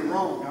doing you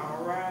wrong?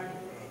 All right.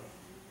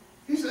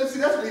 He said, see,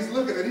 that's what he's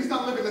looking at. He's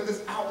not looking at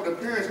this outward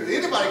appearance, because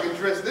anybody can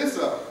dress this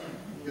up.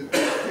 You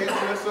can't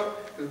dress up.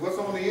 Because what's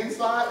on the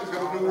inside is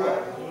going to do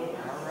what?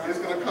 It's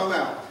going to come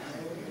out.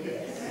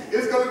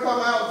 It's going to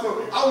come out.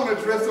 So I want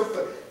to dress up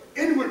the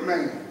inward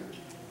man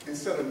and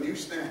set a new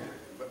standard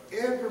for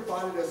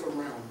everybody that's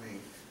around me.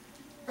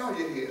 Bow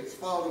your heads.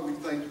 Father, we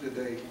thank you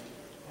today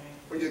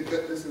for your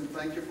goodness and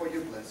thank you for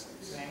your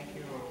blessings. Thank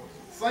you, Lord.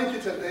 Thank you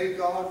today,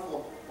 God,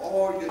 for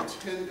all your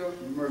tender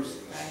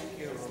mercies. Thank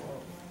you,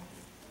 Lord.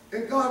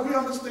 And God, we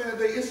understand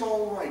today it's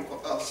all right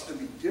for us to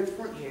be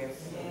different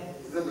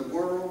than the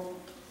world.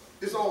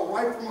 It's all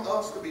right for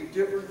us to be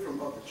different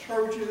from other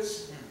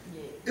churches.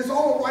 It's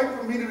all right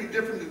for me to be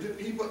different than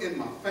people in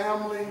my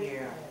family.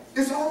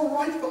 It's all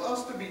right for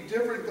us to be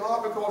different,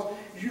 God, because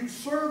you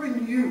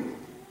serving you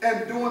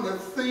and doing the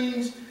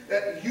things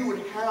that you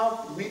would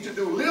have me to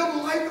do. Live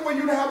life the way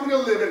you'd have me to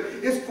live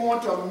it. It's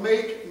going to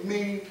make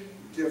me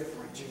different.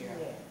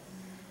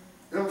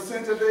 And I'm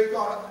saying today,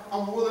 God,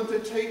 I'm willing to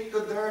take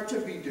the dare to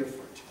be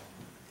different.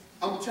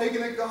 I'm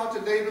taking it, God,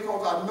 today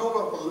because I know if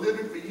I'm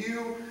living for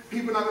you,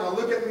 people are not going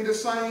to look at me the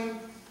same.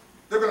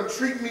 They're going to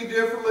treat me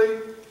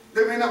differently.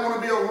 They may not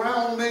want to be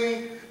around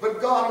me. But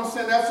God, I'm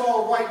saying that's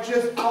all right.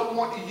 Just I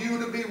want you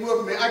to be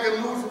with me. I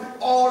can lose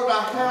all that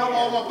I have,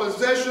 all my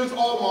possessions,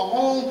 all my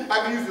home.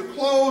 I can use the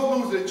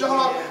clothes, lose the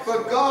job.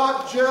 But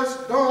God,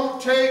 just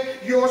don't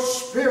take your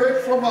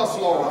spirit from us,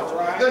 Lord.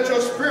 Let your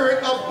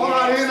spirit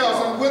abide in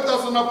us and with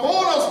us and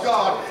upon us,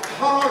 God.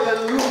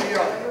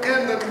 Hallelujah.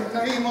 In the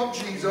name of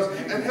Jesus.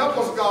 And help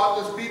us,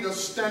 God, to be the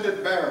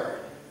standard bearer.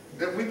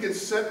 That we can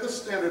set the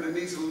standard in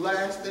these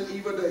last and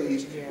evil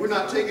days. We're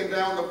not taking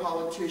down the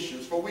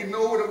politicians, for we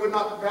know that we're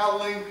not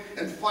battling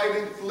and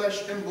fighting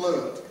flesh and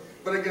blood,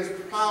 but against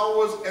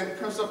powers and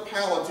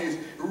principalities,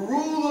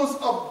 rulers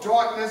of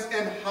darkness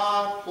in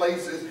high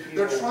places.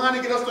 They're trying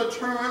to get us to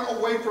turn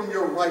away from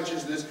your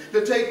righteousness,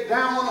 to take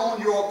down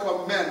on your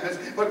commandments.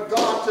 But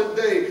God,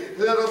 today,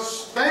 let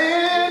us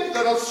stand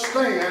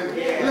stand.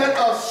 Let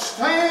us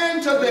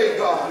stand today,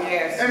 God.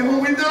 And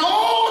when we've done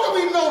all that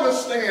we know to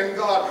stand,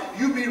 God,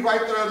 you be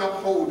right there and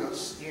uphold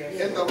us.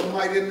 In the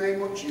mighty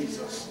name of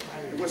Jesus.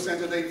 And we're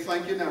saying today,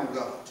 thank you now,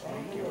 God.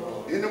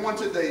 Anyone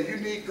today, you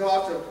need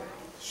God to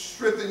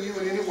strengthen you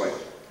in any way.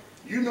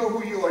 You know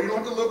who you are. You don't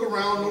have to look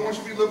around. No one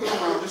should be looking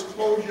around. Just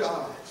close your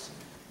eyes.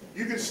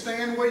 You can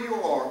stand where you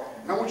are.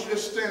 And I want you to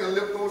stand and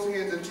lift those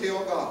hands and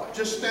tell God.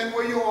 Just stand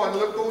where you are and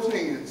lift those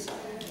hands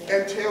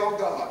and tell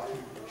God.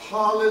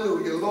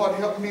 Hallelujah. Lord,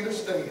 help me to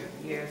stand.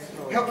 Yes,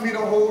 Lord. Help me to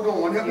hold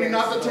on. Help me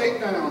not to take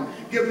down.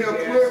 Give me a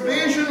Yes, clear Lord.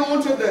 vision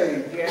on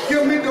today. Yes,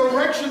 Give me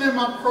direction in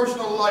my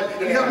personal life.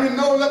 And let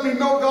me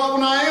know, God,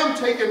 when I am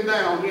taken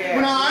down. Yes.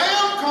 When I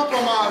am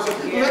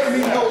compromising. Yes, let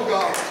me sir. know,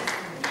 God.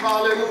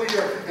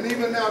 Hallelujah. And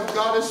even now,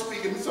 God is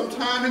speaking.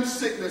 Sometime in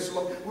sickness,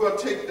 Lord, we'll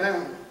take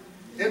down.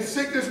 In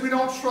sickness, we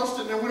don't trust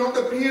in Him. We don't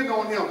depend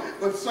on Him.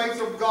 But saints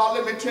of God,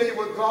 let me tell you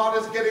what God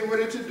is getting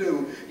ready to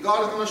do.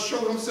 God is going to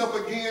show Himself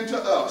again to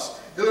us.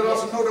 To let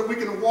us know that we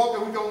can walk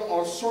and we go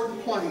on a certain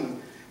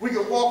plane. We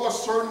can walk a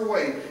certain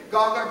way.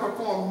 God is going to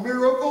perform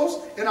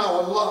miracles in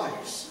our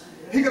lives.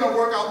 He's going to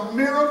work out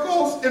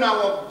miracles in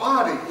our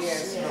bodies.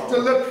 Yes,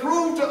 to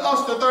prove to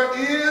us that there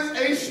is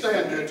a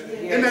standard.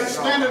 And that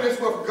standard is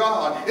with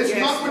God. It's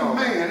not with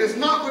man. It's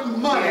not with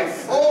money.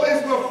 Oh,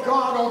 it's with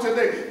God on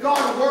today. God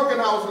is working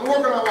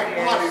our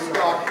bodies,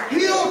 God.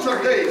 Heal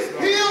today.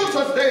 Heal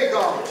today,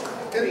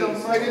 God. In the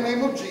mighty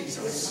name of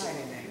Jesus.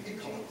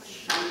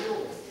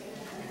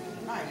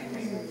 Mighty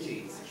name of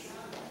Jesus.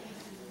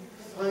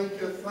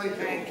 Thank you, thank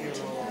you. Thank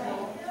you,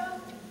 Lord.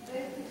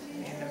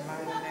 In the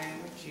mighty name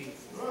of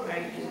Jesus.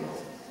 Thank you, Lord.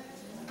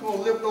 Come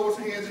on, lift those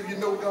hands if you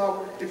know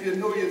God, if you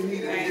know you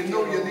need it. If you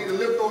know you need it,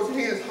 lift those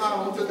hands high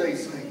on today,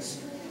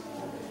 saints.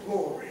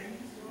 Glory.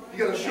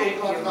 You got to show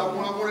God that I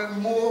wanted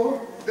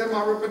more than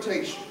my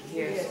reputation.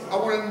 Yes. I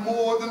wanted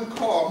more than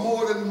car,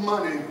 more than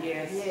money,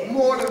 Yes.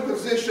 more than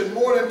position,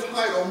 more than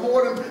title,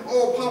 more than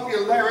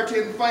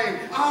popularity and fame.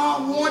 I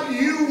want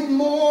you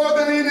more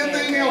than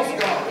anything else,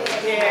 God.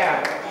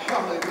 Yeah.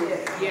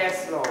 Hallelujah.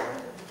 Yes, Lord.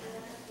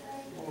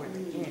 More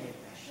than anything.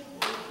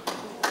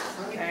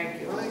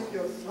 Thank you. Thank you,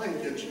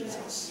 thank you,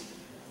 Jesus.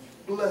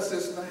 Bless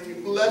His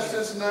name. Bless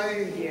His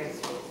name. Yes.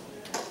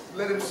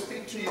 Let Him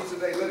speak to you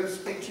today. Let Him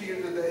speak to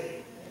you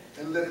today.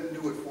 And let Him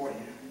do it for you.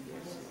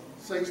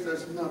 Saints,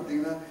 there's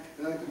nothing.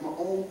 And I give my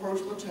own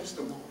personal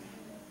testimony.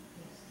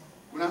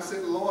 When I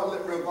said, Lord,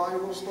 let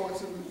revival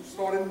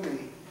start in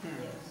me.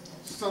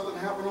 Something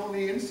happened on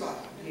the inside.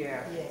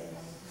 Yeah.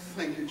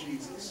 Thank you,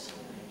 Jesus.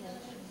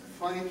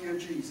 Thank you,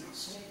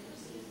 Jesus.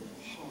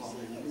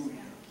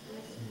 Hallelujah.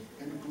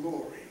 And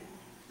glory.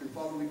 And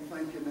Father, we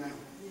thank you now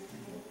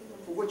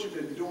for what you've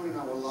been doing in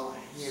our lives.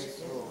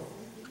 Yes, Lord.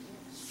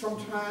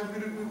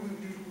 Sometimes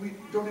we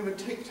don't even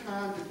take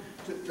time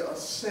to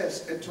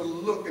assess and to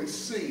look and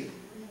see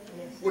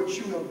what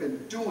you have been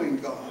doing,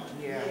 God.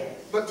 Yeah.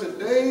 But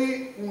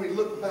today, when we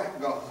look back,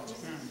 God,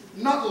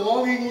 not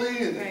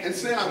longingly and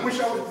saying, I wish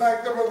I was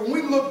back there, but when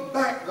we look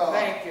back, God,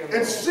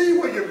 and see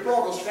where you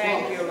brought us from.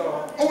 Thank you,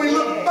 Lord. Or we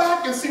look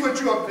back and see what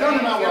you have done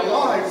in our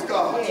lives,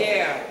 God.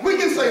 Yeah. We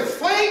can say,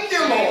 thank you,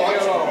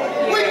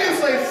 Lord. We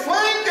can say,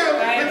 thank you,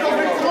 because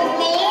we come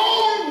from a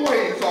long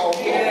ways off.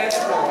 Yes,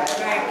 Lord.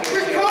 Thank you.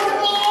 We come from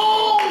a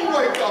long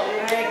way,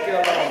 God. Thank you,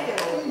 Lord.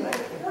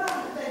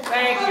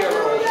 Thank you,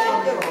 Lord.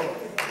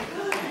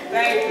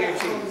 Thank you,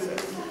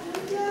 Jesus.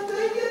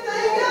 Thank you,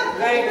 Lord.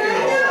 Thank you,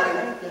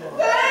 Lord.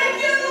 Thank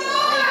you.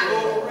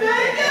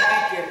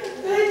 Thank you.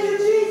 Thank you,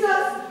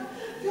 Jesus.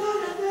 God,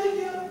 I thank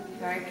you.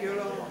 Thank you,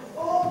 Lord.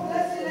 Oh,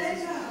 bless your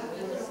name,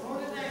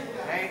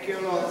 God. Thank you,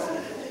 Lord.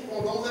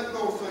 Oh, don't let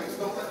go, saints.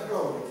 Don't let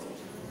go.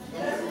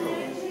 Don't let go.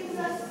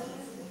 Jesus.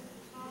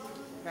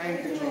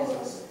 Thank you,